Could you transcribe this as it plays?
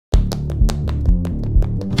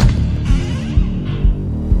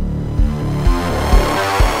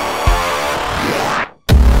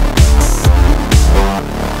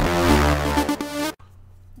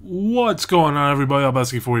What's going on, everybody?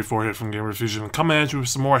 Albesky44 here from Gamerfuzion, coming at you with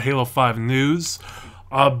some more Halo 5 news.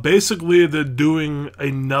 Basically, they're doing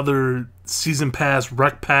another Season Pass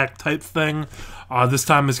REQ pack type thing. This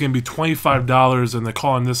time it's going to be $25, and they're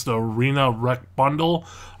calling this the Arena REQ Bundle.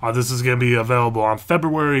 This is going to be available on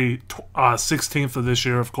February 16th of this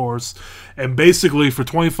year, of course. And basically, for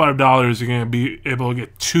 $25, you're going to be able to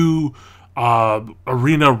get two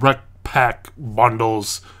Arena REQ pack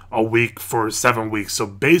bundles a week for 7 weeks. So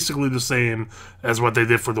basically the same as what they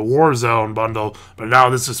did for the Warzone bundle, but now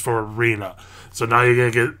this is for Arena. So now you're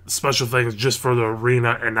going to get special things just for the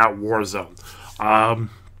Arena and not Warzone.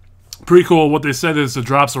 Pretty cool. What they said is the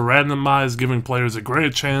drops are randomized, giving players a greater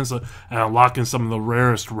chance at unlocking some of the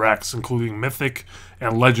rarest REQs, including mythic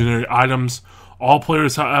and legendary items. All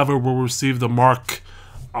players, however, will receive the Mark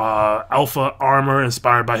Alpha armor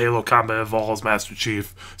inspired by Halo Combat Evolved's Master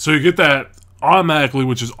Chief. So you get that automatically,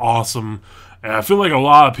 which is awesome. And I feel like a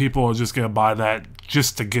lot of people are just going to buy that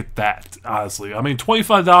just to get that, honestly. I mean,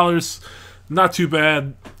 $25, not too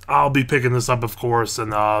bad. I'll be picking this up, of course,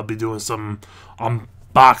 and I'll be doing some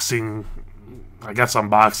unboxing, I guess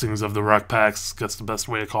unboxings of the REQ packs. That's the best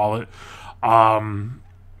way to call it.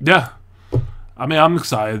 Yeah. I mean, I'm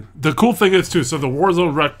excited. The cool thing is, too, so the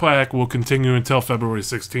Warzone REQ pack will continue until February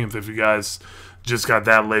 16th. If you guys just got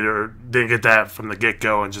that later, didn't get that from the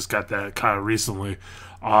get-go and just got that kind of recently.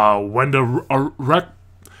 When the When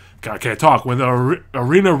the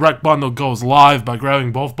Arena REQ bundle goes live, by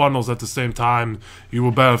grabbing both bundles at the same time, you will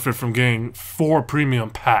benefit from getting 4 premium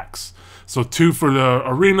packs. So 2 for the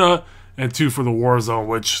Arena and 2 for the Warzone,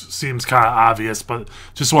 which seems kind of obvious, but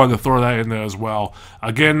just wanted to throw that in there as well.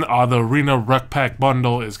 Again, the Arena REQ pack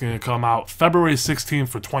bundle is going to come out February 16th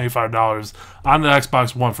for $25 on the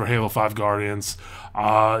Xbox One for Halo 5 Guardians.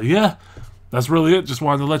 Yeah, that's really it. Just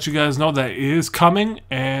wanted to let you guys know that it is coming,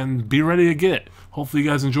 and be ready to get it. Hopefully you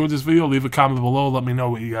guys enjoyed this video. Leave a comment below. Let me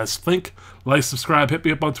know what you guys think. Like, subscribe, hit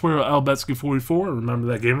me up on Twitter at Albesky44. Remember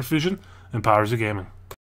that Gamerfuzion empowers your gaming.